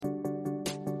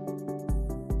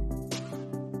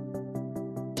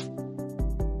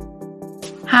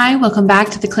Hi, welcome back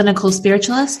to The Clinical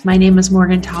Spiritualist. My name is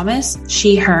Morgan Thomas,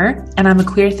 she, her, and I'm a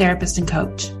queer therapist and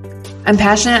coach. I'm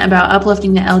passionate about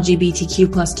uplifting the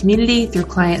LGBTQ plus community through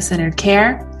client-centered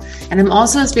care, and I'm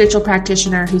also a spiritual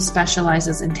practitioner who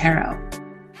specializes in tarot.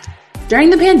 During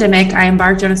the pandemic, I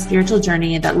embarked on a spiritual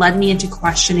journey that led me into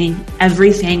questioning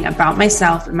everything about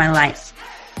myself and my life.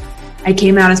 I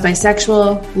came out as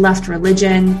bisexual, left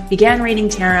religion, began reading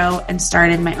tarot, and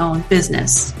started my own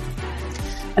business.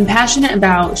 I'm passionate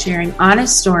about sharing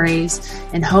honest stories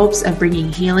in hopes of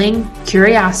bringing healing,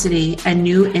 curiosity, and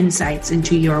new insights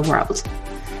into your world.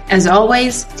 As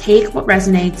always, take what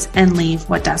resonates and leave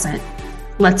what doesn't.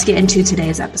 Let's get into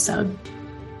today's episode.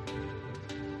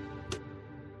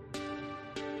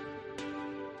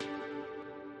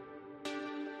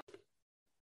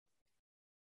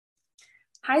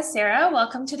 Hi, Sara.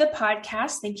 Welcome to the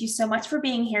podcast. Thank you so much for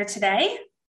being here today.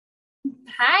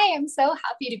 Hi, I'm so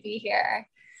happy to be here.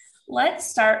 Let's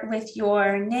start with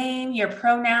your name, your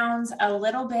pronouns, a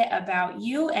little bit about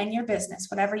you and your business,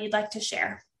 whatever you'd like to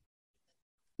share.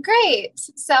 Great.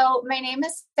 So my name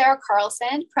is Sara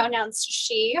Carlson, pronouns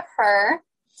she, her,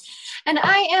 and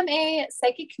I am a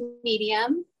psychic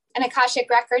medium, an Akashic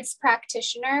Records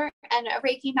practitioner, and a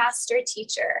Reiki master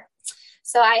teacher.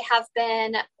 So I have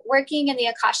been working in the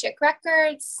Akashic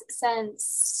Records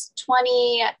since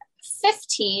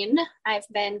 2015. I've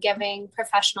been giving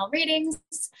professional readings.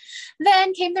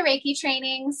 Then came the Reiki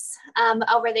trainings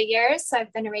over the years. So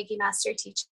I've been a Reiki master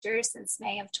teacher since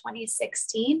May of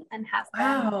 2016 and have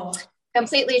been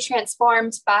completely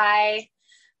transformed by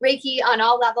Reiki on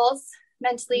all levels,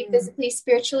 mentally, physically,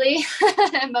 spiritually,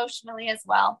 emotionally as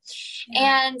well.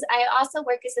 Yeah. And I also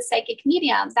work as a psychic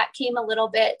medium. That came a little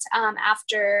bit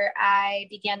after I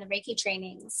began the Reiki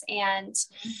trainings and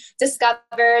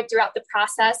discovered throughout the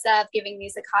process of giving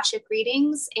these Akashic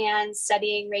readings and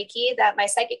studying Reiki that my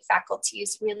psychic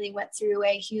faculties really went through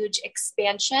a huge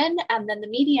expansion. And then the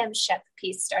mediumship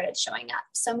piece started showing up.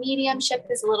 So mediumship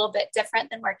is a little bit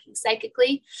different than working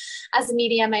psychically. As a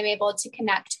medium, I'm able to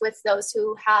connect with those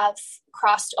who have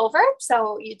crossed over.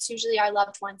 So it's usually our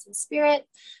loved ones in spirit,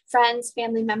 friends,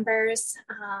 family members,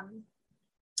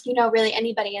 really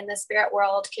anybody in the spirit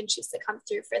world can choose to come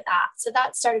through for that. So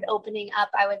that started opening up,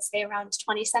 I would say around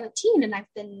 2017, and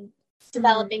I've been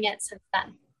developing it since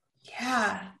then.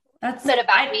 Yeah. That's a bit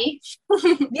about me.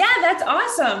 Yeah, that's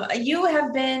awesome. You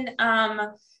have been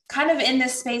kind of in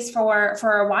this space for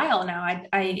a while now.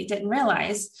 I didn't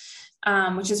realize,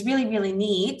 which is really, really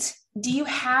neat. Do you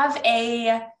have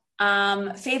a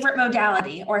favorite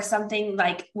modality or something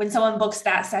like when someone books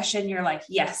that session, you're like,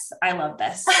 yes, I love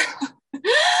this.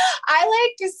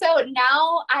 So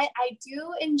now I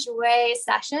do enjoy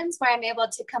sessions where I'm able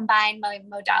to combine my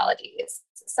modalities.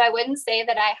 So I wouldn't say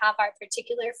that I have our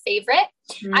particular favorite.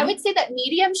 Mm-hmm. I would say that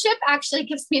mediumship actually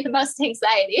gives me the most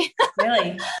anxiety.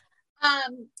 Really?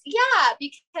 Yeah,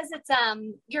 because it's,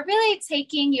 you're really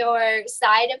taking your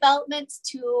psi development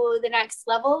to the next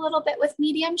level a little bit with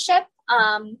mediumship.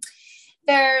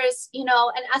 There's,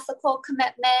 an ethical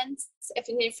commitment.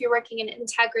 If you're working in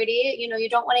integrity, you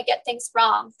don't want to get things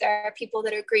wrong. There are people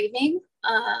that are grieving.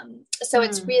 So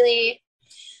it's really,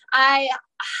 I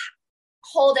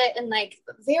hold it in like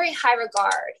very high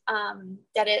regard,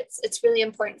 that it's really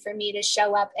important for me to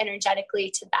show up energetically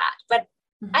to that. But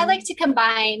I like to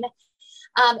combine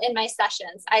in my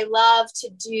sessions. I love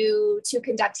to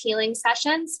conduct healing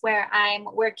sessions where I'm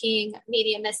working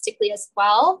mediumistically as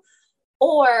well.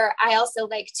 Or I also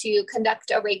like to conduct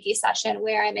a Reiki session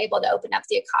where I'm able to open up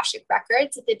the Akashic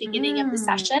Records at the beginning of the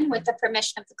session with the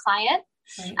permission of the client.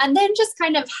 Right. And then just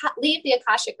kind of leave the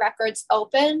Akashic Records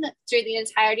open through the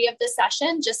entirety of the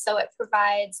session, just so it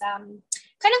provides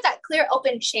kind of that clear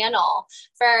open channel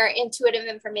for intuitive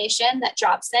information that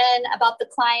drops in about the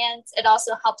client. It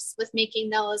also helps with making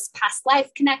those past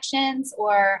life connections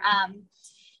or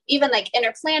even like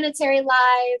interplanetary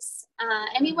lives,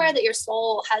 anywhere that your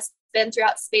soul has been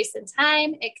throughout space and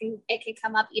time. It can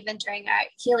come up even during a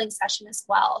healing session as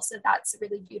well. So that's a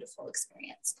really beautiful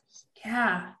experience.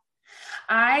 Yeah.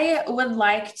 I would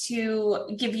like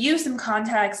to give you some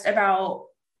context about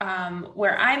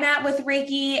where I'm at with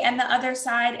Reiki and the other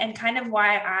side, and kind of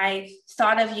why I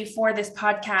thought of you for this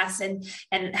podcast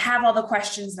and have all the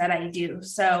questions that I do.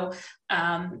 So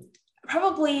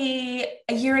probably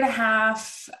a year and a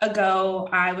half ago,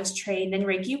 I was trained in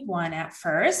Reiki 1 at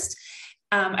first.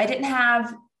 I didn't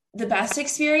have the best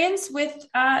experience with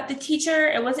the teacher.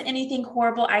 It wasn't anything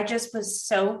horrible. I just was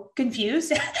so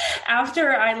confused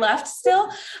after I left still.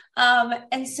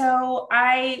 And so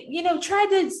I, tried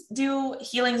to do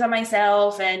healings on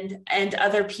myself and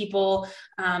other people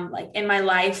like in my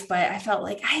life, but I felt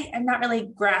like I'm not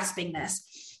really grasping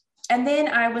this. And then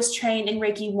I was trained in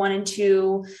Reiki 1 and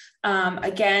 2,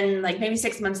 again, like maybe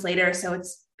 6 months later. So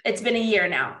it's been a year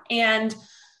now. And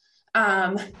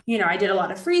I did a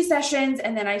lot of free sessions,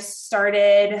 and then I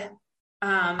started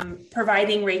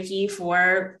providing Reiki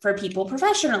for people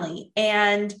professionally.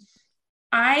 And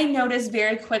I noticed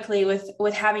very quickly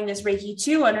with having this Reiki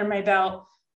 2 under my belt,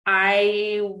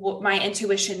 my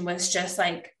intuition was just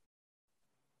like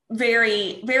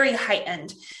very, very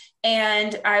heightened.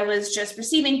 And I was just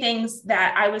receiving things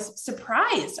that I was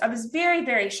surprised. I was very,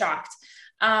 very shocked.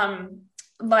 And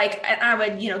I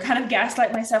would, kind of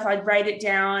gaslight myself. I'd write it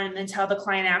down and then tell the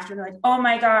client after, like, oh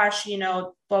my gosh,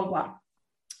 blah, blah.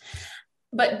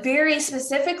 But very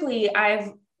specifically,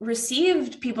 I've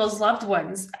received people's loved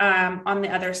ones on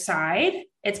the other side.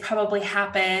 It's probably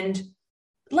happened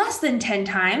less than 10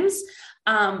 times.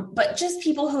 But just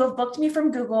people who have booked me from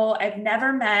Google, I've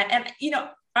never met. And,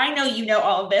 I know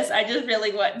all of this. I just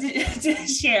really want to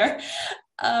share.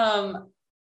 And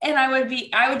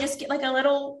I would just get like a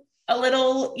little,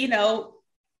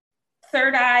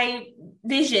 third eye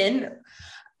vision,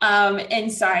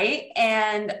 insight.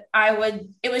 And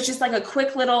it was just like a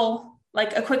quick little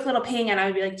ping. And I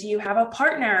would be like, do you have a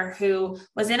partner who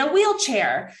was in a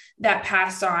wheelchair that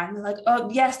passed on? They're like, oh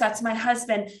yes, that's my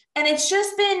husband. And it's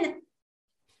just been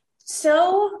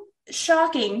so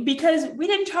shocking because we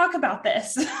didn't talk about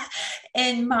this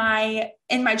in my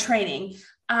training.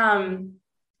 So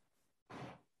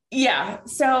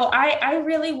I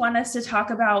really want us to talk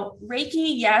about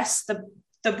Reiki. Yes, the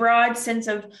broad sense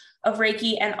of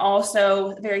Reiki, and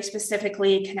also very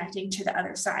specifically connecting to the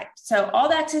other side. So all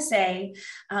that to say,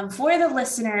 for the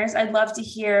listeners, I'd love to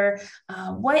hear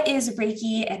what is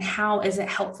Reiki and how is it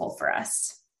helpful for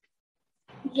us?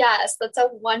 Yes, that's a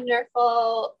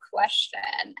wonderful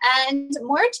question, and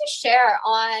more to share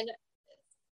on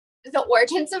the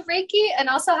origins of Reiki and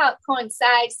also how it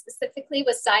coincides specifically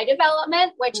with psi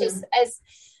development, which has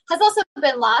also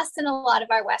been lost in a lot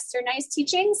of our westernized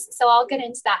teachings. So I'll get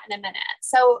into that in a minute.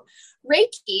 So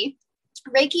Reiki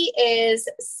is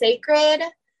sacred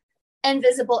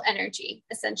invisible energy,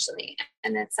 essentially,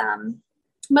 and it's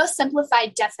most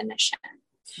simplified definition.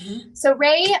 Mm-hmm. So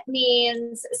Rei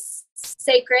means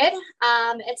sacred.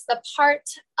 It's the part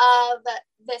of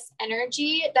this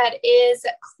energy that is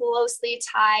closely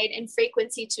tied in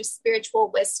frequency to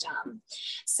spiritual wisdom.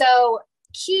 So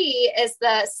Ki is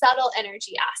the subtle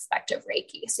energy aspect of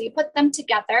Reiki. So you put them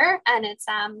together and it's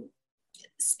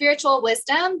spiritual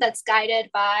wisdom that's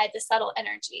guided by the subtle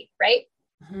energy, right?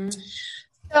 Mm-hmm.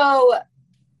 So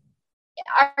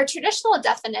our traditional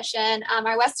definition,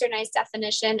 our westernized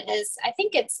definition is, I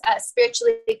think it's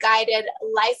spiritually guided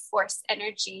life force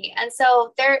energy. And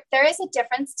so there is a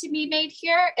difference to be made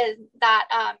here, in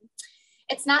that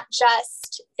it's not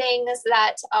just things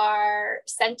that are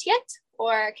sentient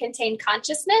or contain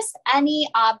consciousness. Any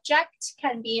object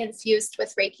can be infused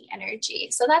with Reiki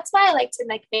energy. So that's why I like to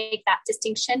make that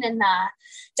distinction in the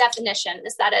definition,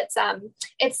 is that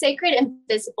it's sacred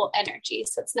invisible energy.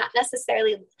 So it's not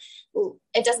necessarily,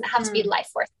 it doesn't have to be life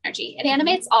force energy. It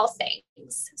animates all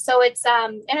things. So it's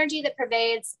energy that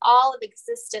pervades all of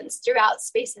existence throughout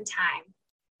space and time.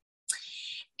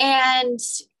 And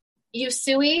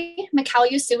Mikao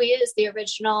Usui is the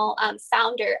original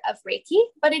founder of Reiki,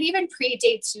 but it even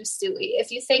predates Usui.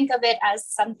 If you think of it as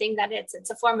something that it's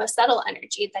a form of subtle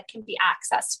energy that can be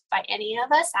accessed by any of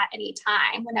us at any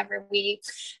time whenever we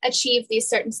achieve these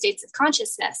certain states of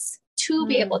consciousness to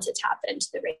be able to tap into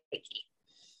the Reiki.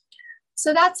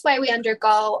 So that's why we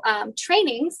undergo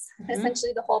trainings. Mm-hmm.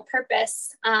 Essentially, the whole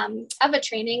purpose of a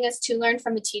training is to learn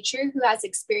from a teacher who has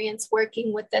experience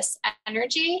working with this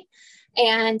energy,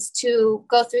 and to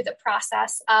go through the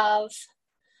process of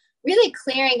really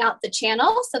clearing out the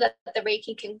channel so that the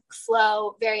Reiki can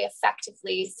flow very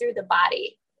effectively through the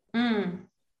body.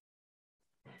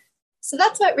 So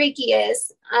that's what Reiki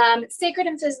is. Sacred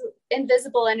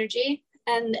invisible energy,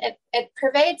 and it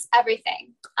pervades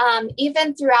everything,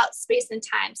 even throughout space and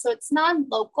time. So it's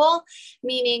non-local,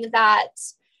 meaning that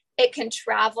it can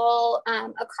travel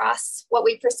across what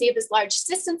we perceive as large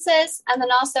distances. And then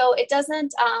also it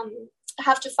doesn't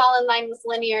have to fall in line with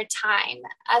linear time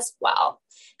as well,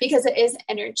 because it is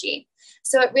energy.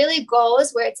 So it really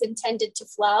goes where it's intended to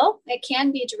flow. It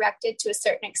can be directed to a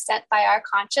certain extent by our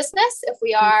consciousness if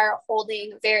we are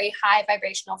holding very high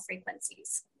vibrational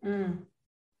frequencies.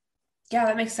 Yeah,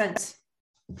 that makes sense.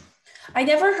 I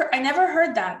never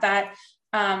heard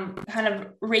kind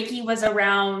of Reiki was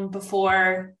around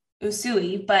before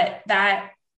Usui, but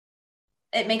that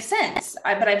it makes sense.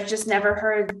 But I've just never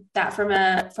heard that from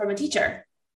a teacher.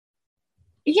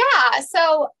 Yeah.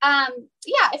 So,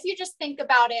 if you just think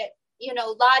about it,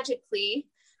 logically,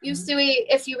 Usui,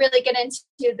 if you really get into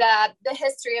the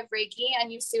history of Reiki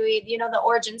and Usui, the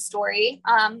origin story,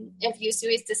 of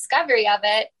Usui's discovery of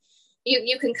it,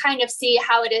 you can kind of see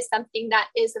how it is something that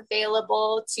is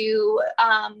available to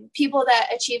people that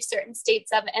achieve certain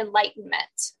states of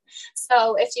enlightenment.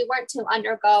 So if you weren't to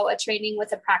undergo a training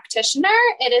with a practitioner,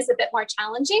 it is a bit more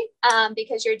challenging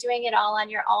because you're doing it all on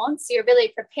your own. So you're really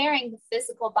preparing the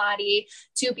physical body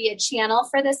to be a channel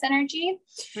for this energy.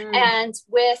 And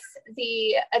with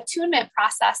the attunement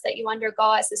process that you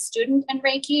undergo as a student in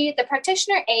Reiki, the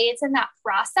practitioner aids in that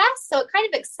process. So it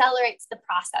kind of accelerates the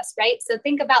process, right? So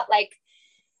think about like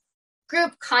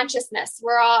group consciousness.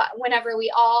 Whenever we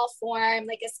all form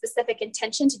like a specific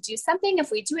intention to do something,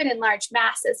 if we do it in large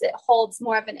masses, it holds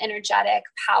more of an energetic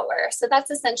power. So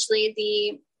that's essentially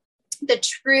the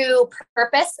true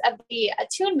purpose of the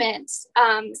attunement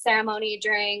ceremony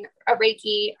during a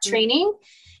Reiki training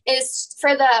is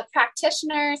for the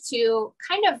practitioner to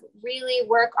kind of really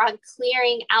work on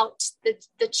clearing out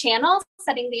the channel,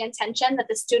 setting the intention that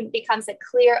the student becomes a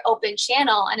clear, open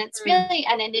channel. And it's really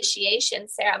an initiation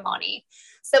ceremony.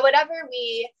 So whatever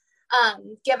we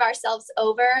give ourselves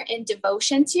over in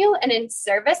devotion to and in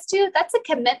service to, that's a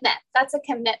commitment. That's a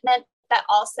commitment that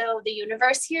also the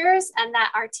universe hears and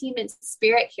that our team in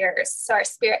spirit hears. So our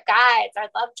spirit guides, our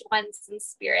loved ones in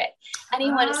spirit,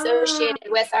 anyone associated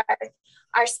with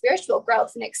our spiritual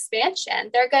growth and expansion,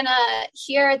 they're going to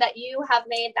hear that you have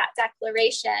made that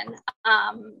declaration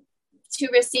to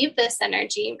receive this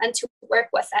energy and to work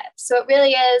with it. So it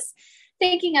really is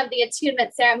thinking of the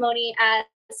attunement ceremony as,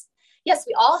 yes,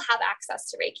 we all have access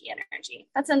to Reiki energy.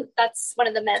 That's one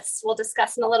of the myths we'll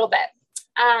discuss in a little bit.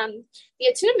 The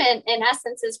attunement, in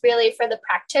essence, is really for the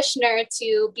practitioner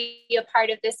to be a part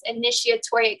of this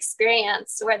initiatory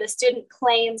experience where the student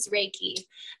claims Reiki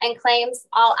and claims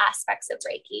all aspects of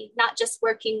Reiki, not just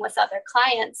working with other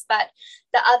clients, but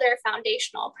the other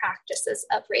foundational practices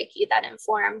of Reiki that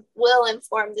will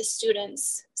inform the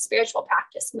student's spiritual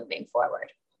practice moving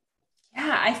forward.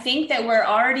 Yeah, I think that we're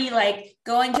already like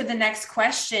going to the next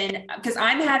question, because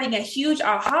I'm having a huge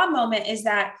aha moment is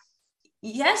that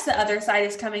yes, the other side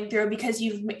is coming through because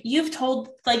you've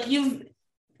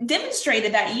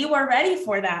demonstrated that you are ready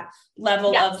for that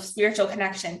level of spiritual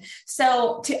connection.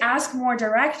 So to ask more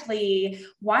directly,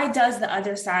 why does the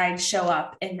other side show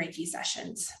up in Reiki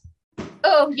sessions?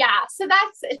 Oh yeah. So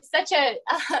it's such a,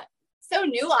 so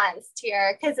nuanced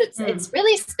here because it's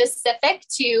really specific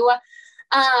to you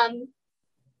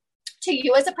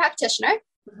as a practitioner.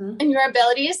 And your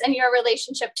abilities and your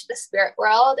relationship to the spirit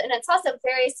world. And it's also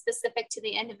very specific to the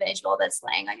individual that's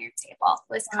laying on your table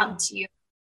who has come to you.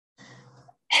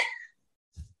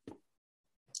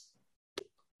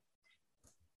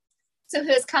 So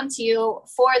who has come to you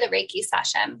for the Reiki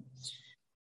session.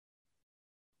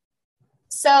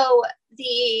 So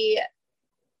the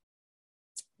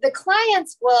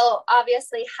clients will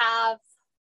obviously have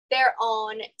their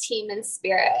own team and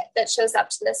spirit that shows up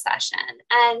to the session.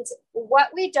 And what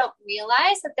we don't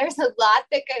realize that there's a lot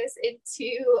that goes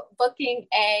into booking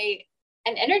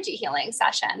an energy healing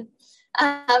session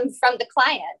from the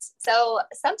client. So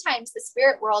sometimes the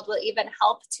spirit world will even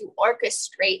help to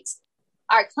orchestrate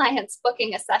our clients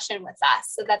booking a session with us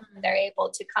so that they're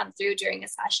able to come through during a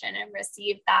session and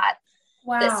receive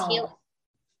this healing.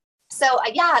 So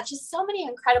just so many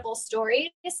incredible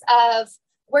stories of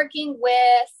working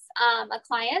with a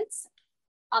client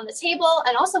on the table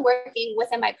and also working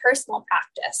within my personal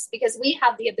practice, because we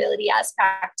have the ability as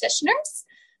practitioners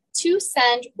to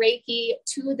send Reiki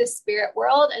to the spirit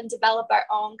world and develop our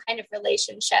own kind of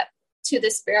relationship to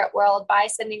the spirit world by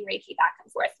sending Reiki back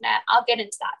and forth. And I'll get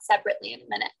into that separately in a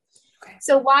minute. Okay.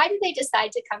 So why do they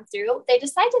decide to come through? They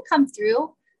decide to come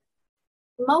through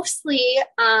mostly,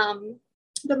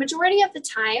 the majority of the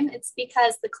time, it's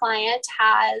because the client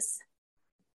has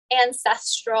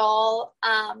ancestral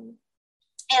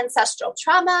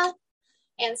trauma,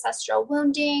 ancestral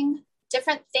wounding,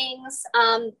 different things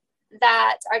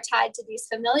that are tied to these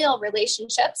familial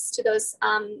relationships, to those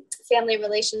family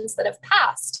relations that have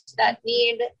passed that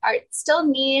still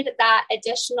need that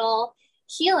additional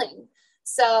healing.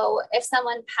 So if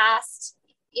someone passed,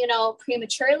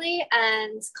 prematurely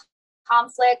and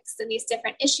conflicts and these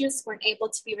different issues weren't able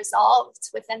to be resolved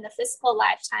within the physical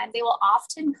lifetime, they will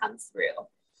often come through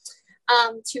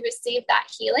to receive that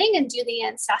healing and do the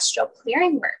ancestral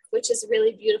clearing work, which is a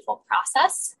really beautiful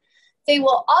process They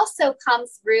will also come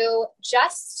through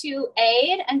just to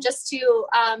aid and just to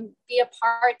be a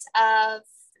part of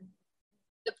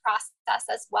the process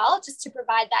as well, just to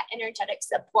provide that energetic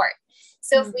support.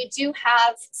 So if we do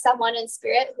have someone in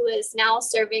spirit who is now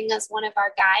serving as one of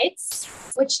our guides,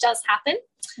 which does happen,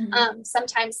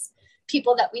 sometimes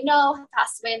people that we know have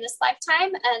passed away in this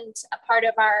lifetime, and a part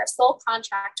of our soul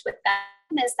contract with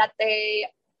them is that they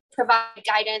provide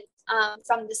guidance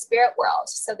from the spirit world.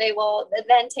 So they will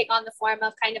then take on the form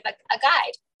of kind of a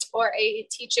guide or a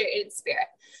teacher in spirit.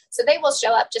 So they will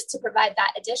show up just to provide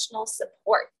that additional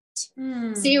support.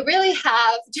 So you really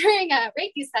have, during a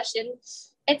Reiki session,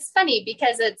 it's funny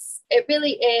because it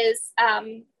really is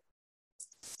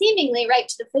seemingly right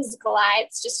to the physical eye.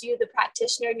 It's just you, the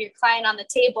practitioner, and your client on the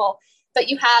table, but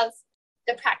you have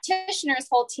the practitioner's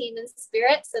whole team in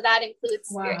spirit. So that includes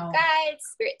spirit guides,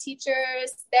 spirit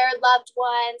teachers, their loved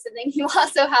ones. And then you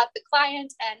also have the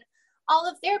client and all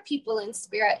of their people in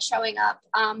spirit showing up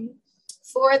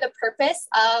for the purpose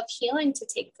of healing to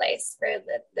take place, for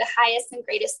the highest and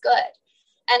greatest good.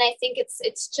 And I think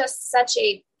it's just such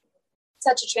a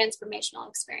transformational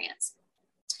experience.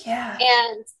 Yeah.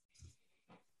 And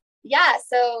yeah,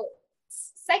 so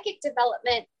psychic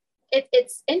development,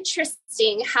 it's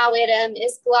interesting how it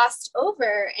is glossed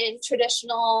over in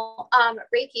traditional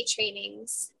Reiki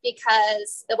trainings,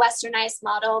 because the westernized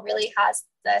model really has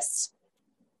this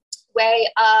way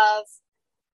of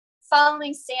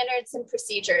following standards and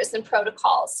procedures and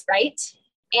protocols, right?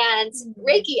 And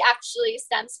Reiki actually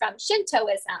stems from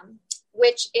Shintoism,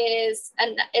 which is,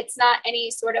 and it's not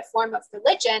any sort of form of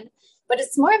religion, but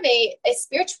it's more of a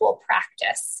spiritual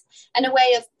practice and a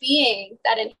way of being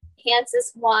that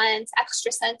enhances one's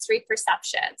extrasensory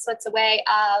perception. So it's a way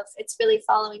of, it's really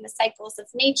following the cycles of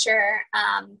nature,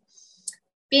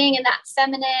 being in that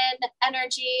feminine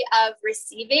energy of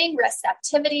receiving,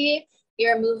 receptivity.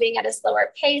 You're moving at a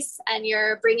slower pace and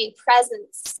you're bringing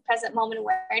present moment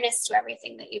awareness to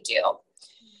everything that you do.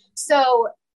 So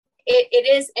it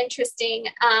is interesting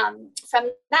from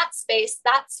that space.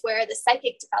 That's where the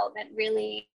psychic development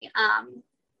really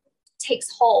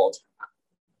takes hold.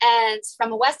 And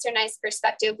from a westernized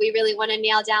perspective, we really want to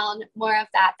nail down more of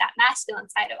that masculine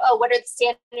side of, what are the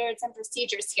standards and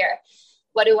procedures here?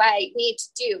 What do I need to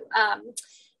do?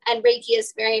 And Reiki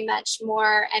is very much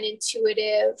more an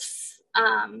intuitive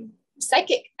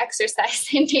psychic exercise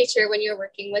in nature when you're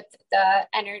working with the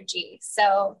energy.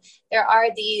 So there are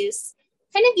these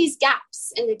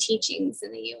gaps in the teachings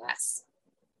in the US.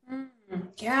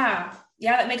 Yeah,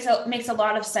 that makes a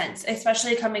lot of sense,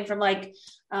 especially coming from like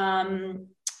an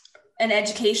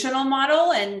educational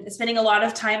model and spending a lot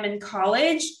of time in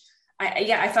college.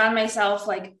 I found myself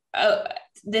like,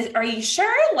 are you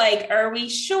sure? Like, are we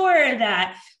sure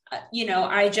that,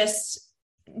 I just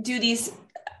do these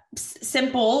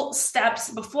simple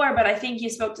steps before? But I think you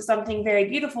spoke to something very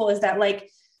beautiful, is that like,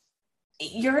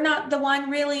 you're not the one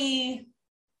really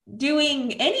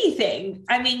doing anything.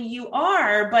 I mean, you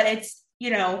are, but it's,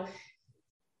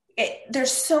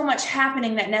 there's so much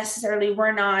happening that necessarily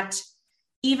we're not,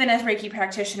 even as Reiki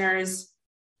practitioners,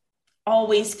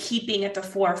 always keeping at the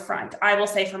forefront. I will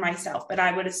say for myself, but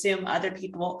I would assume other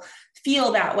people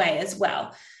feel that way as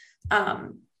well.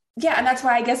 And that's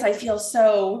why I guess I feel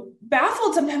so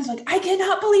baffled sometimes, like, I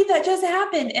cannot believe that just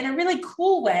happened, in a really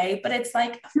cool way, but it's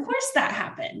like, of course that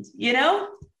happened,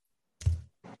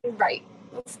 Right.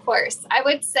 Of course. I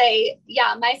would say,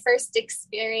 my first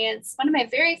experience, one of my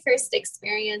very first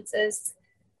experiences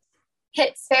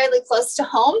hit fairly close to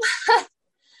home.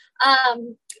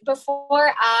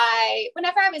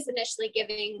 Whenever I was initially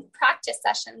giving practice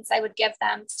sessions, I would give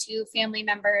them to family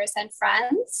members and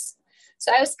friends.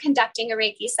 So I was conducting a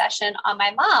Reiki session on my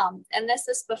mom, and this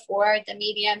is before the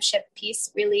mediumship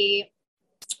piece really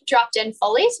dropped in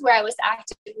fully, to where I was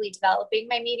actively developing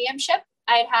my mediumship.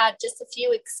 I had just a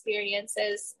few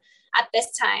experiences at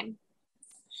this time.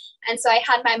 And so I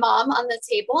had my mom on the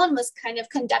table and was kind of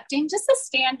conducting just a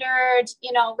standard,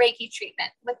 Reiki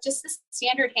treatment with just the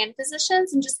standard hand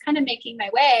positions and just kind of making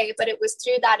my way. But it was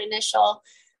through that initial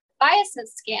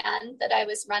biasness scan that I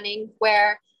was running,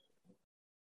 where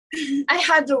I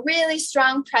had the really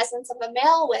strong presence of a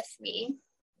male with me.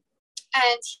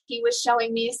 And he was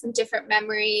showing me some different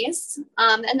memories.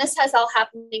 And this has all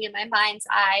happening in my mind's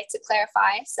eye, to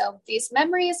clarify. So these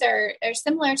memories are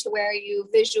similar to where you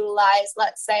visualize,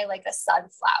 let's say, like a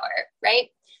sunflower, right?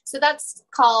 So that's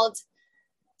called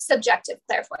subjective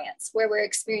clairvoyance, where we're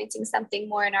experiencing something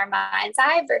more in our mind's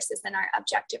eye versus in our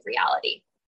objective reality.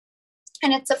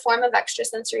 And it's a form of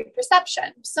extrasensory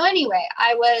perception. So anyway,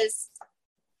 I was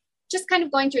just kind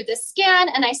of going through this scan,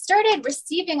 and I started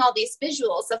receiving all these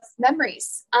visuals of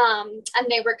memories, and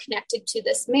they were connected to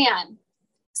this man.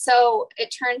 So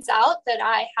it turns out that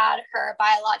I had her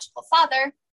biological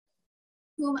father,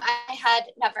 whom I had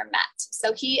never met.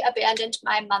 So he abandoned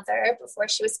my mother before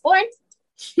she was born,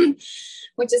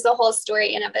 which is a whole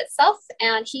story in of itself.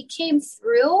 And he came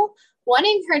through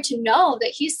wanting her to know that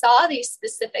he saw these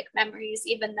specific memories,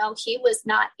 even though he was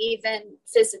not even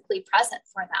physically present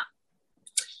for them.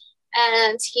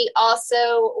 And he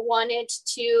also wanted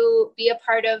to be a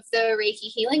part of the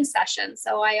Reiki healing session.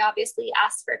 So I obviously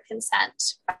asked for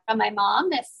consent from my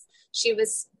mom if she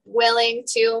was willing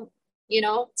to,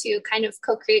 to kind of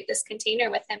co-create this container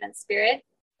with him in spirit.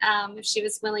 If she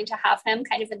was willing to have him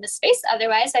kind of in the space.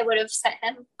 Otherwise, I would have sent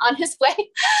him on his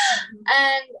way.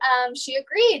 And she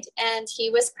agreed. And he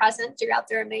was present throughout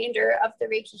the remainder of the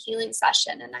Reiki healing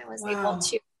session. And I was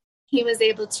he was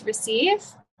able to receive.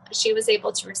 She was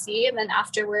able to receive. And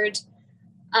afterward,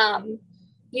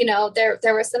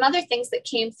 there were some other things that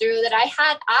came through that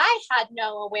I had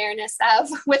no awareness of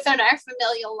within our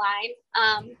familial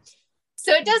line.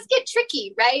 So it does get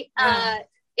tricky, right?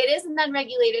 It is an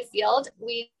unregulated field.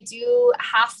 We do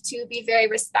have to be very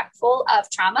respectful of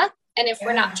trauma. And if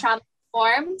we're not trauma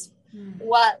informed,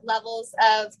 what levels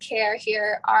of care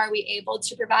here are we able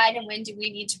to provide, and when do we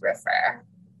need to refer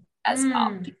as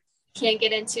well? Can't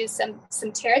get into some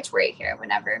territory here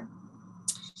whenever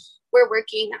we're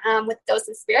working with those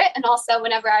in spirit, and also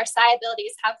whenever our psi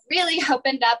abilities have really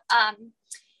opened up,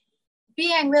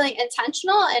 being really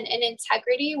intentional and in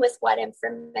integrity with what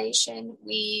information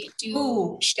we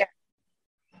do share.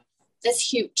 That's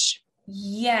huge.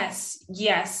 Yes.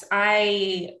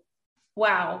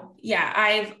 Wow.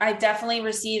 Yeah. I've definitely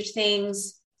received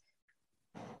things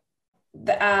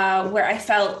where I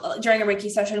felt during a Reiki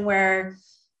session where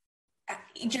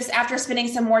just after spending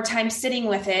some more time sitting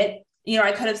with it,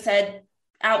 I could have said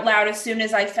out loud as soon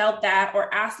as I felt that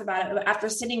or asked about it, but after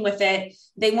sitting with it,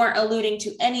 they weren't alluding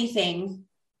to anything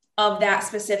of that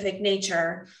specific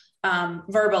nature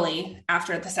verbally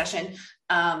after the session.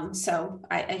 So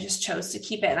I just chose to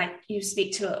keep it. And you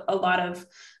speak to a lot of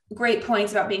great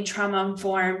points about being trauma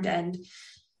informed, and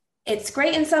it's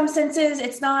great in some senses.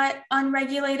 It's not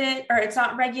unregulated, or it's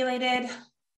not regulated,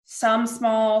 some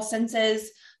small senses,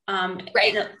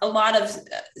 right. And a lot of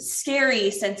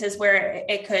scary senses where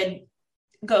it could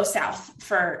go south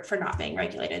for not being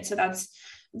regulated. So that's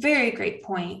very great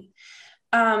point.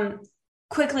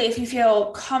 Quickly, if you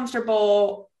feel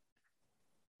comfortable,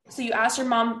 so you asked your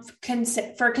mom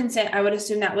for consent. I would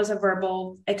assume that was a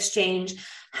verbal exchange.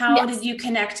 How did you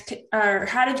connect, or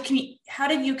how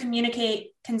did you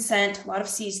communicate consent? A lot of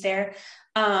C's there,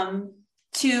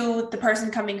 to the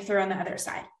person coming through on the other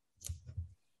side.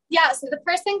 Yeah. So the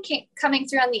person coming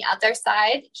through on the other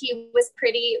side, he was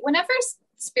whenever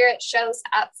spirit shows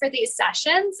up for these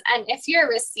sessions, and if you're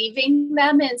receiving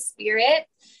them in spirit,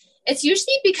 it's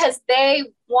usually because they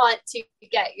want to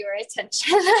get your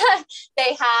attention.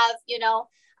 They have,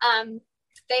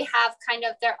 they have kind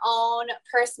of their own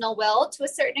personal will to a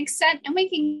certain extent. And we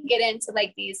can get into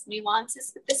like these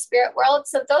nuances with the spirit world.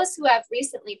 So those who have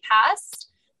recently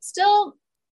passed still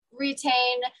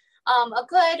retain a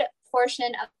good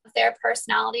portion of their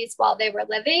personalities while they were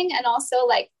living. And also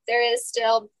like there is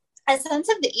still a sense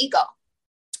of the ego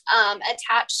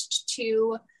attached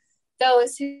to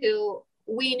those who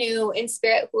we knew in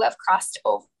spirit who have crossed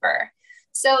over.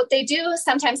 So they do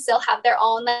sometimes still have their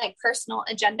own like personal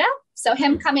agenda. So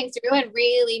him coming through and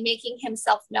really making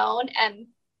himself known and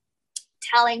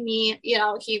telling me,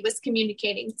 he was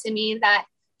communicating to me that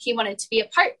he wanted to be a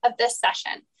part of this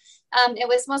session. It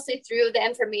was mostly through the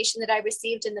information that I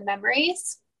received in the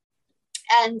memories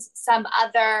and some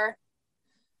other,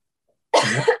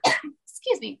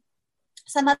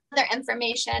 some other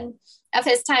information of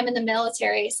his time in the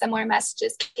military. Some more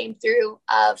messages came through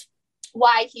of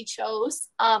why he chose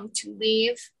to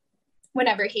leave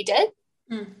whenever he did.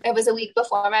 It was a week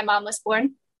before my mom was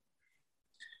born.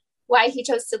 Why he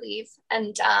chose to leave.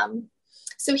 And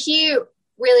so he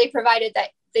really provided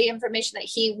the information that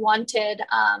he wanted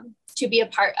to be a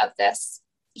part of this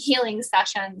healing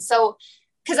session. So,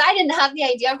 because I didn't have the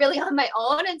idea really on my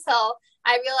own until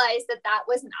I realized that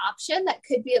was an option that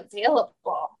could be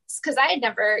available, because I had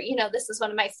never, this was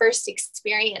one of my first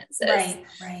experiences.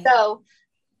 Right. So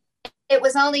it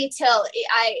was only till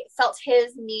I felt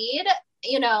his need,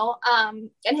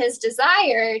 and his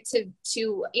desire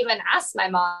to even ask my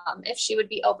mom if she would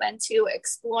be open to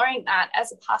exploring that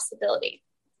as a possibility.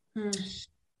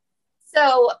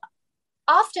 So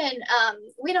often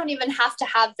we don't even have to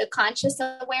have the conscious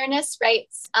awareness, right,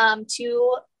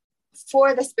 to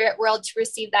for the spirit world to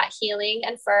receive that healing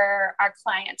and for our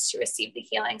clients to receive the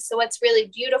healing. So what's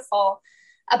really beautiful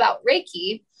about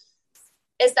Reiki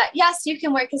is that, yes, you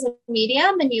can work as a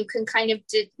medium and you can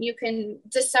you can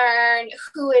discern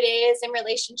who it is in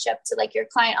relationship to like your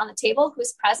client on the table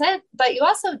who's present, but you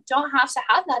also don't have to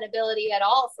have that ability at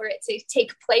all for it to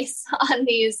take place on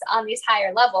these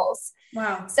higher levels.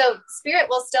 Wow. So spirit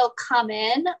will still come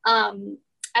in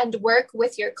and work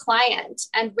with your client.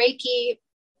 And Reiki,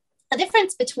 the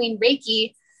difference between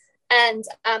Reiki and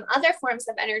other forms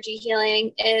of energy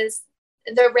healing is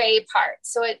the Ray part.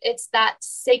 So it's that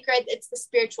sacred, it's the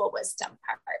spiritual wisdom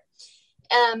part.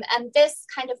 And this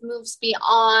kind of moves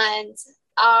beyond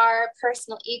our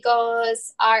personal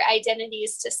egos, our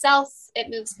identities to self. It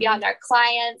moves beyond our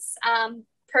clients'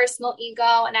 personal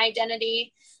ego and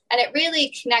identity. And it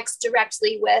really connects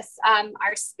directly with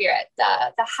our spirit,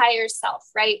 the higher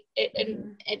self, right? It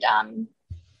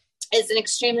is an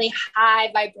extremely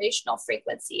high vibrational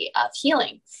frequency of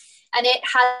healing. And it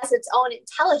has its own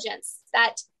intelligence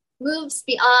that moves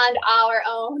beyond our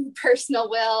own personal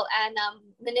will and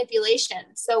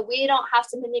manipulation. So we don't have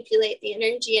to manipulate the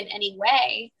energy in any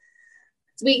way.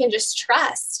 We can just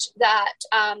trust that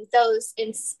those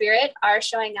in spirit are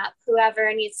showing up.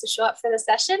 Whoever needs to show up for the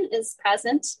session is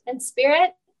present in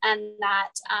spirit, and that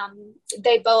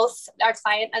they both, our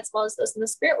client as well as those in the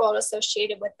spirit world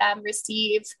associated with them,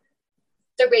 receive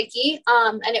the Reiki,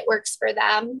 and it works for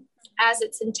them as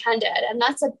it's intended. And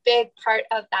that's a big part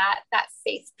of that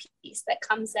faith piece that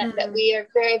comes in that we are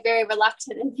very, very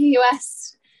reluctant in the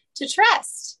US to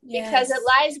trust, because it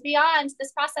lies beyond,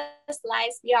 this process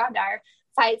lies beyond our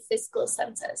 5 physical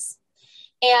senses.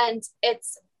 And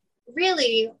it's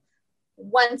really,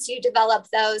 once you develop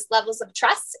those levels of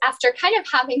trust after kind of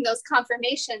having those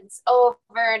confirmations over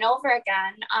and over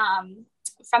again,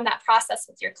 from that process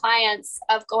with your clients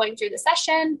of going through the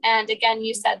session. And again,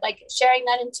 you said like sharing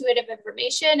that intuitive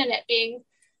information and it being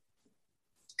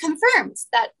confirmed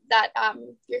that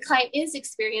your client is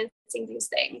experiencing these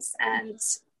things. And,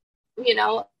 you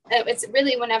know, it's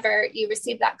really whenever you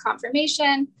receive that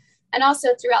confirmation, and also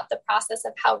throughout the process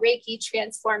of how Reiki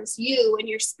transforms you and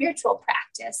your spiritual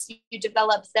practice, you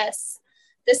develop this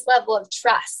level of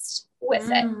trust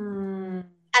with it.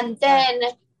 And then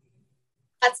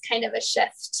that's kind of a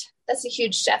shift. That's a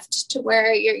huge shift to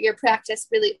where your practice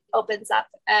really opens up,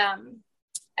 and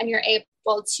you're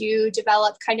able to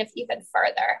develop kind of even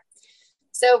further.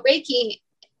 So Reiki,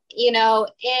 you know,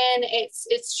 in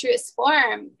its truest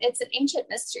form, it's an ancient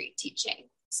mystery teaching.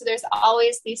 So there's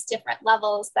always these different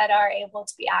levels that are able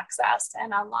to be accessed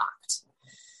and unlocked.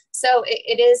 So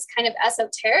it is kind of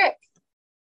esoteric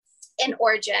in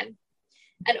origin.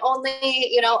 And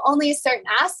only certain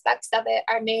aspects of it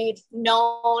are made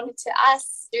known to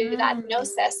us through that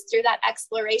gnosis, through that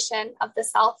exploration of the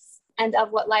self and of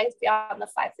what lies beyond the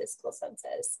 5 physical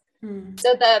senses.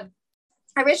 So the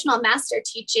original master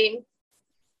teaching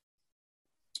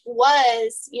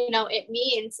was, it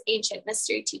means ancient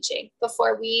mystery teaching.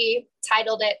 Before we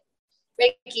titled it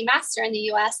Reiki Master in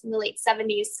the US in the late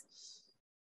 70s,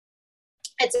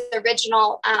 its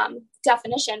original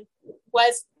definition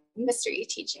was mystery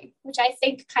teaching, which I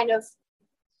think kind of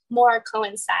more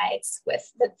coincides with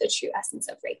the true essence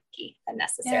of Reiki than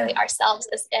necessarily ourselves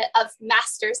of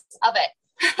masters of it.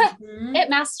 It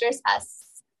masters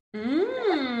us.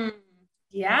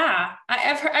 Yeah,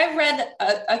 I've read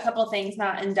a couple things,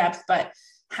 not in depth, but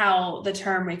how the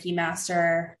term Reiki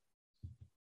Master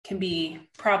can be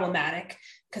problematic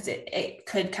because it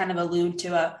could kind of allude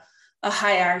to a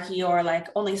hierarchy, or like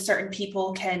only certain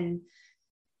people can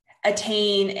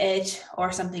attain it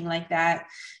or something like that.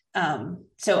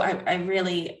 So I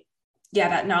really,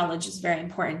 that knowledge is very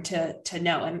important to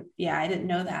know. And I didn't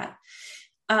know that.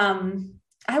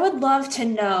 I would love to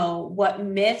know what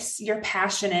myths you're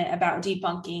passionate about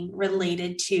debunking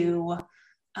related to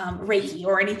Reiki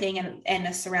or anything in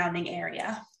the surrounding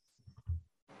area.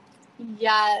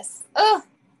 Yes. Oh,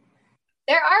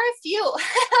 there are a few.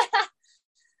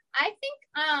 I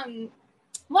think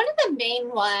one of the main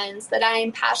ones that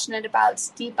I'm passionate about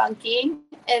debunking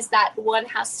is that one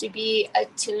has to be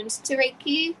attuned to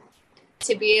Reiki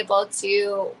to be able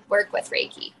to work with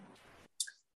Reiki.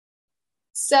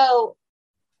 So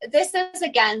this is,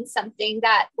 again, something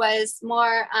that was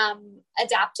more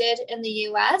adapted in the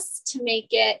US to make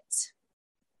it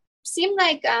seem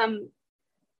like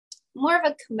more of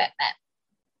a commitment,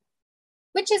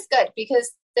 which is good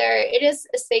because it is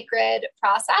a sacred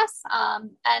process,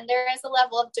 and there is a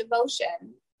level of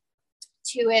devotion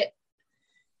to it,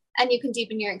 and you can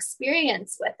deepen your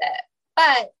experience with it.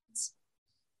 But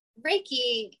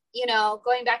Reiki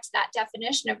going back to that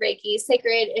definition of Reiki,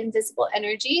 sacred invisible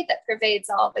energy that pervades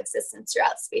all of existence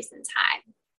throughout space and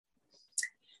time.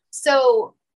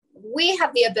 So we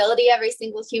have the ability, every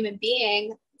single human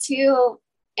being, to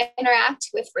interact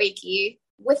with Reiki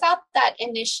without that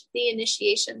the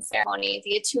initiation ceremony,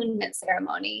 the attunement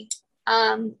ceremony.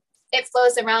 It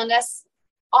flows around us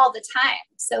all the time.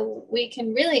 So we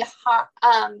can really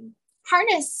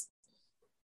harness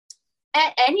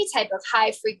any type of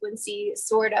high frequency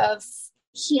sort of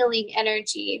healing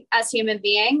energy as human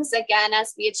beings, again,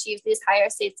 as we achieve these higher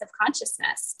states of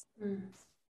consciousness.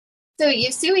 So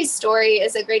Yusui's story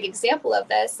is a great example of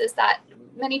this, is that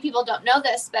many people don't know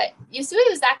this, but Yusui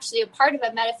was actually a part of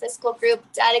a metaphysical group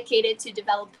dedicated to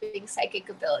developing psychic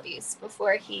abilities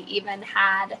before he even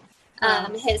had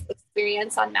his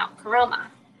experience on Mount Karoma.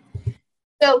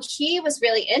 So he was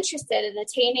really interested in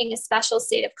attaining a special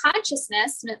state of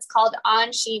consciousness, and it's called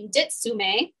Anshin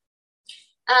Ditsume,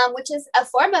 which is a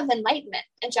form of enlightenment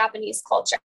in Japanese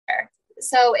culture.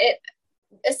 So it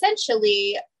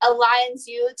essentially aligns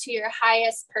you to your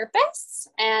highest purpose,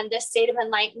 and this state of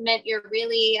enlightenment,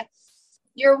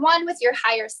 you're one with your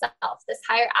higher self, this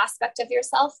higher aspect of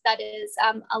yourself that is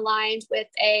aligned with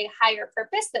a higher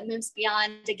purpose that moves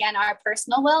beyond, again, our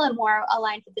personal will and more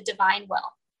aligned with the divine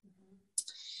will.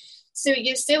 So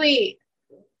Yusui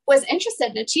was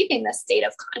interested in achieving this state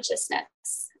of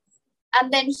consciousness.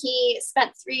 And then he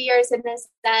spent 3 years in this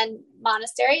Zen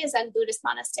monastery, a Zen Buddhist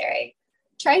monastery,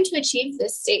 trying to achieve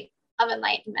this state of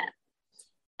enlightenment.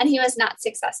 And he was not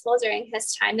successful during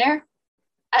his time there,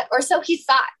 or so he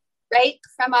thought, right?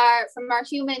 From our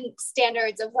human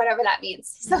standards of whatever that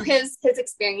means. So his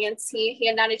experience, he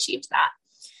had not achieved that.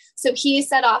 So he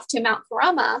set off to Mount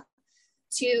Karoma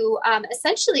to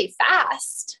essentially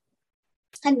fast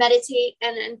and meditate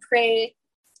and pray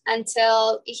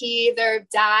until he either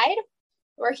died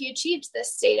or he achieved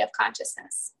this state of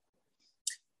consciousness.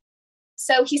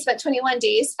 So he spent 21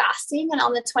 days fasting, and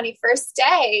on the 21st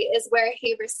day is where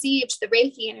he received the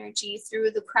Reiki energy through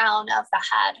the crown of the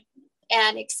head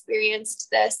and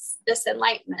experienced this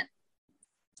enlightenment.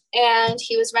 And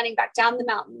he was running back down the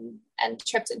mountain and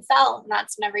tripped and fell. And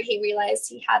that's whenever he realized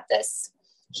he had this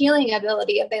healing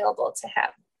ability available to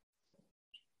him.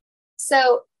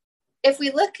 So if we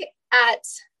look at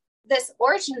this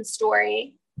origin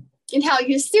story and how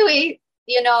Yusui,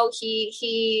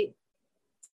 he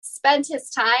spent his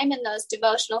time in those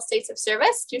devotional states of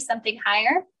service to something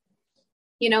higher.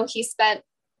 He spent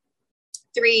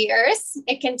 3 years.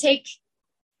 It can take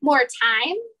more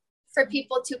time for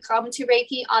people to come to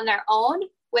Reiki on their own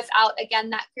without,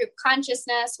 again, that group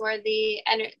consciousness or the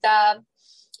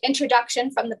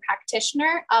introduction from the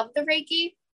practitioner of the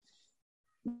Reiki.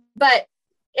 But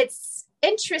it's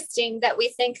interesting that we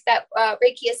think that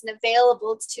Reiki isn't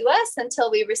available to us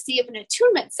until we receive an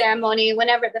attunement ceremony,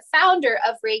 whenever the founder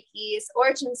of Reiki's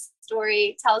origin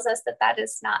story tells us that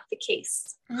is not the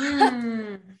case.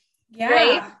 Yeah.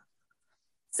 Right?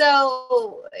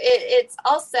 So it's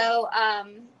also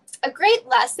a great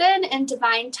lesson in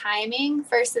divine timing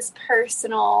versus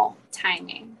personal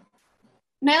timing.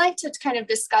 And I like to kind of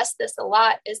discuss this a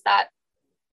lot, is that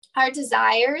our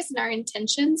desires and our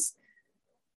intentions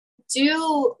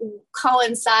do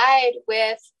coincide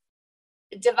with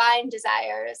divine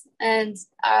desires and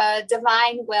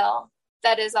divine will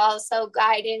that is also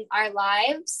guiding our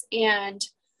lives and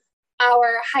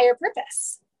our higher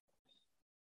purpose.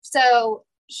 So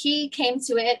he came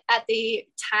to it at the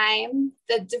time,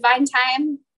 the divine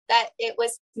time that it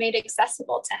was made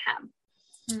accessible to him.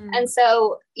 And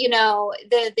so,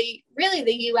 the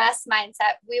US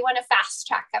mindset, we want to fast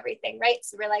track everything, right?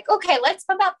 So we're like, okay, let's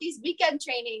pump out these weekend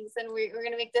trainings and we're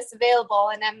going to make this available.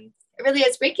 And then it really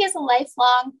is. Reiki is a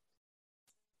lifelong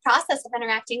process of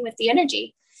interacting with the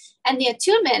energy. And the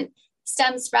attunement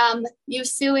stems from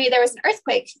Yusui. There was an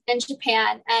earthquake in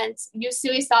Japan, and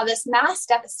Yusui saw this mass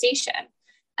devastation.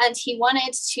 And he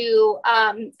wanted to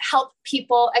help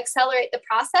people accelerate the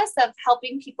process of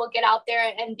helping people get out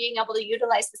there and being able to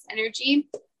utilize this energy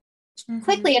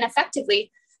quickly and effectively.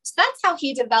 So that's how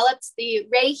he developed the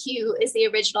Reihu, is the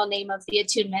original name of the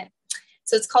attunement.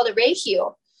 So it's called a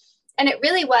Reihu. And it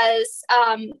really was,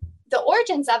 the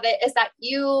origins of it is that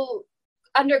you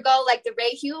undergo like the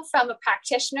Reihu from a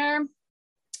practitioner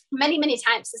many, many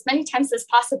times, as many times as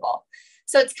possible.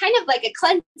 So it's kind of like a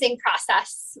cleansing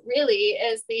process, really,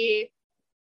 is the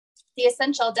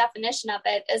essential definition of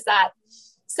it, is that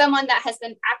someone that has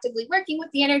been actively working with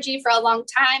the energy for a long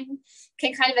time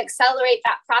can kind of accelerate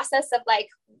that process of, like,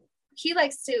 he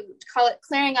likes to call it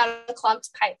clearing out a clogged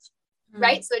pipe.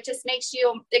 right? So it just makes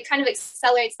you, it kind of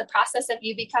accelerates the process of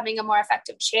you becoming a more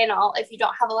effective channel if you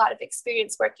don't have a lot of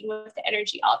experience working with the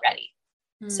energy already.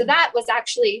 So that was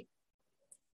actually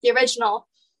the original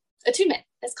attunement.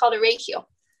 It's called a Reiki.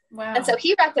 Wow. And so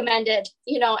he recommended,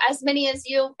 as many as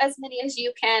you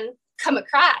can come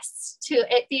across, to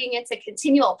it being, it's a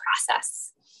continual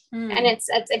process. And it's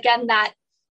again, that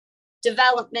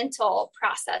developmental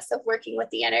process of working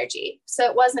with the energy. So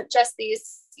it wasn't just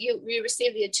you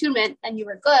received the attunement and you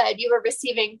were good. You were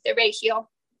receiving the Reiki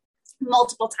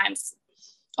multiple times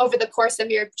over the course of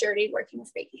your journey working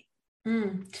with Reiki.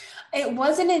 It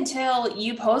wasn't until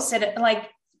you posted it, like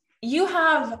you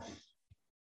have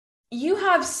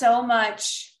so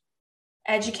much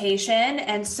education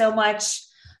and so much,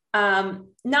 I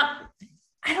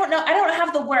don't know. I don't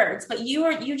have the words, but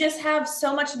you just have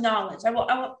so much knowledge. I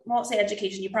won't say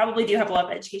education. You probably do have a lot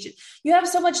of education. You have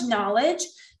so much knowledge,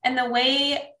 and the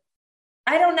way,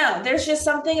 I don't know, there's just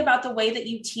something about the way that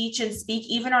you teach and speak,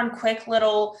 even on quick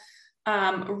little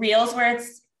reels, where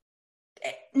it's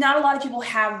not a lot of people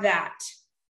have that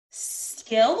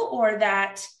skill or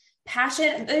that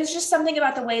passion. There's just something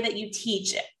about the way that you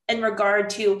teach in regard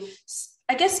to,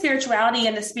 I guess, spirituality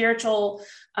and the spiritual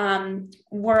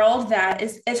world that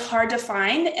is hard to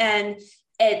find. And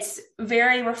it's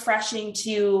very refreshing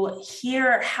to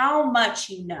hear how much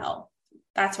you know.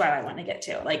 That's what I want to get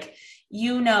to. Like,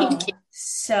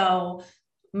 so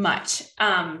much.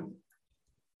 And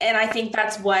I think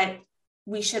that's what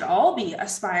we should all be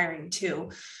aspiring to.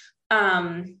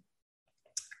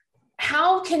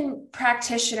 How can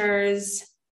practitioners,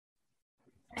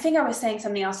 I think I was saying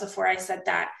something else before I said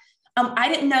that. I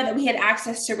didn't know that we had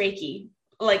access to Reiki.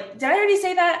 Like, did I already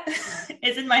say that?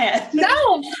 It's in my head. No.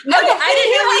 I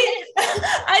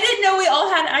didn't know we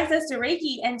all had access to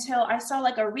Reiki until I saw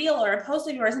like a reel or a post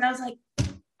of yours. And I was like,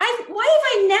 why have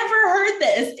I never heard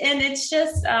this? And it's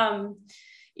just,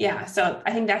 so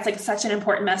I think that's like such an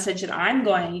important message that I'm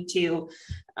going to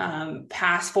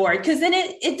pass forward, because then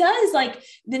it does, like,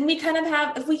 then we kind of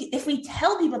have, if we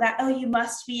tell people that, oh, you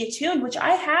must be attuned, which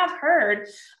I have heard,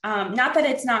 not that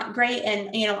it's not great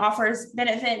and offers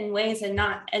benefit in ways and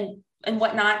not and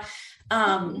whatnot,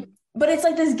 but it's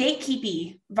like this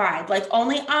gatekeepy vibe, like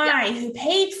only I who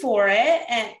paid for it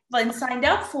and signed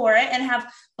up for it and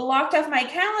have blocked off my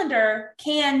calendar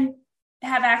can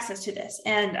have access to this.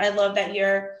 And I love that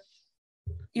you're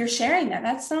sharing that.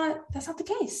 That's not the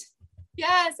case.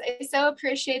 Yes, I so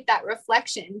appreciate that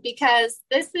reflection, because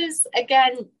this is,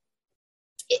 again,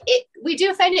 we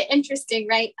do find it interesting,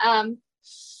 right?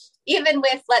 Even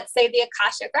with, let's say, the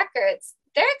Akashic records,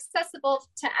 they're accessible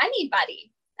to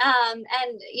anybody. And,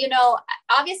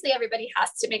 obviously everybody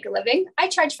has to make a living. I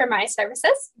charge for my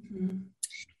services,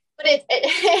 but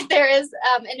there is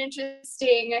an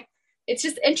interesting, it's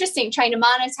just interesting trying to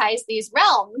monetize these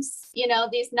realms,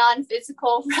 these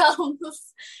non-physical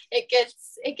realms.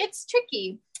 It gets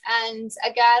tricky. And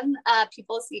again,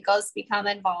 people's egos become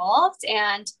involved,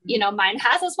 and, mine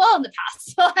has as well in the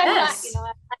past. So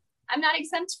I'm not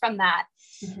exempt from that.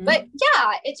 But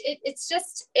yeah, it's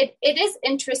just, it is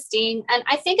interesting. And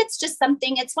I think it's just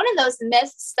something, it's one of those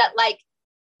myths that, like,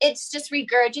 it's just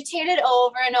regurgitated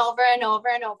over and over and over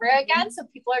and over again. So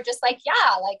people are just like,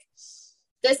 yeah, like,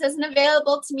 this isn't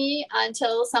available to me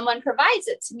until someone provides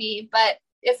it to me. But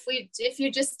if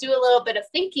you just do a little bit of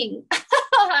thinking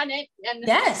on it and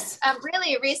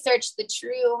really research the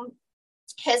true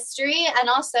history, and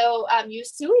also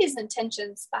Yusui's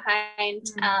intentions behind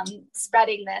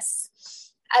spreading this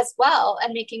as well,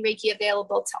 and making Reiki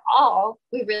available to all,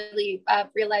 we really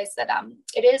realize that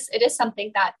it is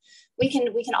something that we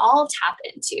can all tap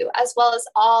into, as well as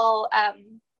all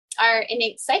our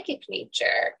innate psychic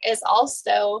nature is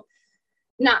also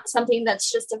not something that's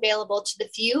just available to the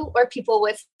few or people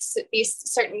with these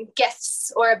certain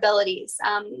gifts or abilities.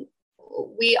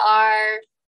 We are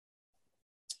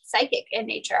psychic in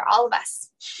nature, all of us.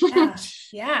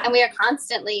 Yeah. And we are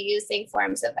constantly using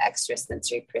forms of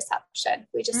extrasensory perception.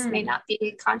 We just may not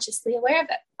be consciously aware of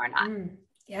it or not.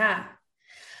 Yeah.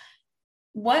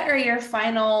 What are your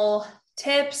final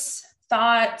tips,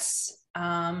 thoughts,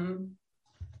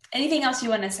 anything else you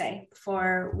want to say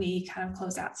before we kind of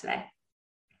close out today?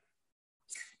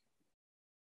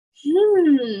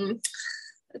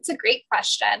 That's a great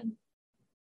question.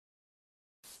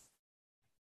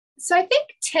 So I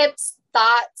think tips,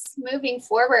 thoughts moving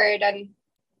forward, and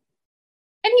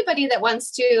anybody that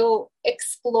wants to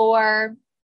explore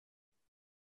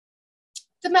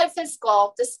the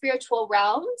metaphysical, the spiritual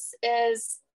realms,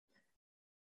 is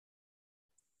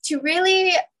to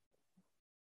really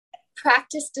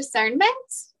practice discernment.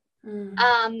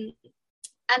 And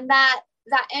that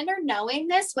that inner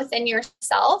knowingness within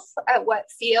yourself, what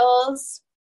feels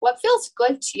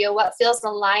good to you, what feels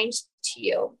aligned to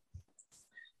you.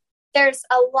 There's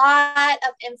a lot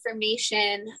of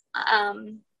information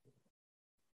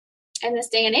in this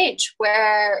day and age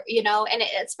where, and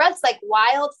it spreads like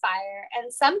wildfire.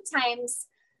 And sometimes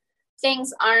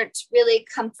things aren't really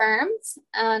confirmed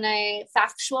on a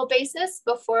factual basis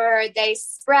before they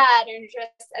spread and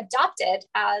just adopted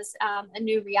as a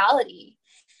new reality.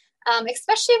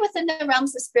 Especially within the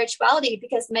realms of spirituality,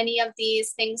 because many of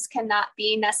these things cannot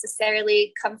be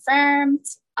necessarily confirmed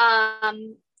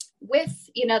with,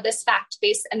 this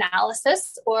fact-based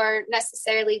analysis or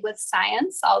necessarily with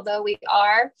science, although we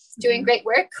are doing great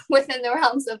work within the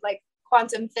realms of like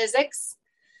quantum physics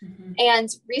and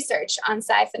research on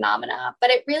psi phenomena. But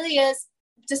it really is,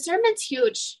 discernment's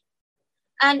huge.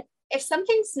 And if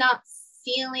something's not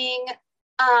feeling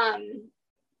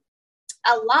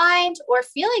aligned or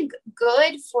feeling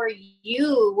good for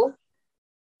you,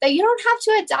 that you don't have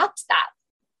to adopt that.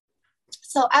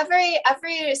 So every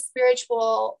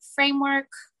spiritual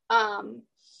framework,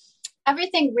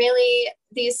 everything really,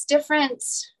 these different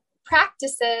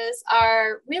practices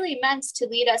are really meant to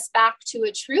lead us back to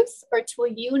a truth or to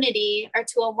a unity or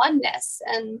to a oneness.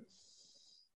 And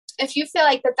if you feel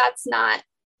like that's not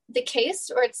the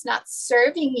case, or it's not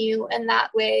serving you in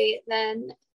that way,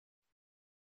 then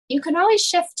you can always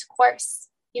shift course.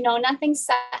 Nothing's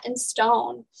set in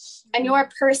stone. And your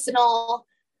personal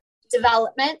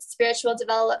development, spiritual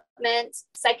development,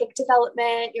 psychic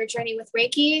development, your journey with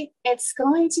Reiki, it's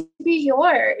going to be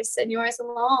yours and yours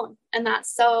alone. And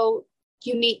that's so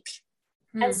unique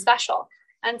and special.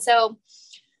 And so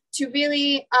to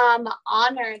really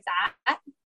honor that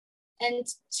and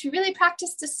to really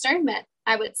practice discernment,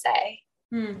 I would say,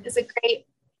 is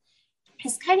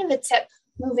kind of a tip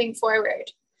moving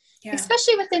forward,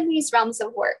 especially within these realms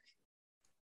of work.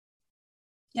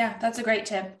 Yeah, that's a great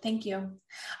tip. Thank you.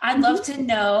 I'd love to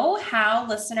know how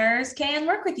listeners can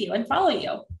work with you and follow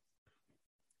you.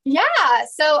 Yeah,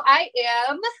 so I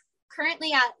am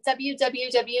currently at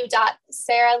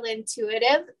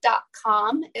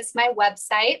www.saralintuitive.com is my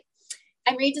website.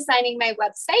 I'm redesigning my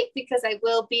website because I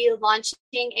will be launching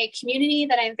a community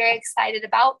that I'm very excited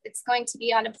about. It's going to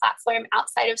be on a platform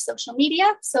outside of social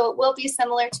media, so it will be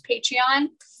similar to Patreon,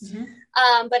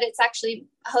 but it's actually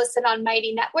hosted on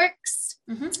Mighty Networks.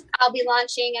 I'll be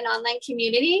launching an online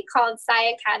community called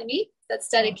Psi Academy that's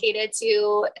dedicated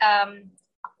to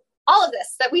all of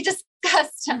this that we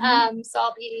discussed. So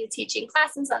I'll be teaching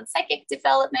classes on psychic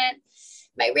development,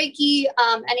 my Reiki.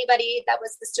 Anybody that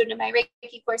was the student of my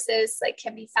Reiki courses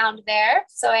can be found there.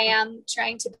 So I am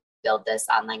trying to build this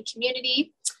online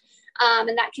community,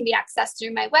 and that can be accessed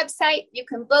through my website. You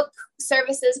can book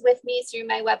services with me through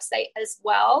my website as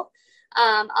well.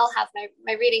 I'll have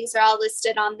my readings are all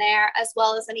listed on there, as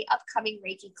well as any upcoming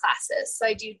Reiki classes. So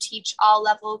I do teach all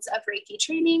levels of Reiki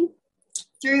training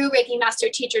through Reiki Master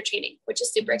Teacher Training, which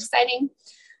is super exciting.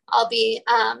 I'll be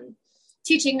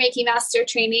teaching Reiki Master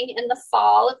Training in the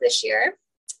fall of this year.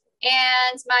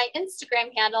 And my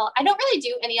Instagram handle, I don't really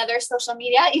do any other social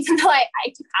media, even though I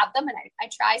do have them and I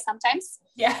try sometimes.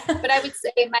 Yeah. But I would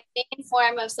say my main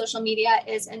form of social media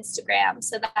is Instagram.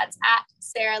 So that's at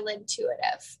Sara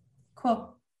Lintuitive.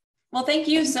 Cool. Well, thank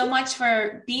you so much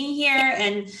for being here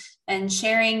and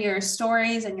sharing your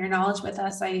stories and your knowledge with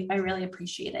us. I really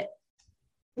appreciate it.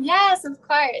 Yes, of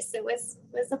course. It was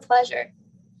a pleasure.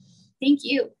 Thank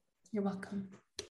you. You're welcome.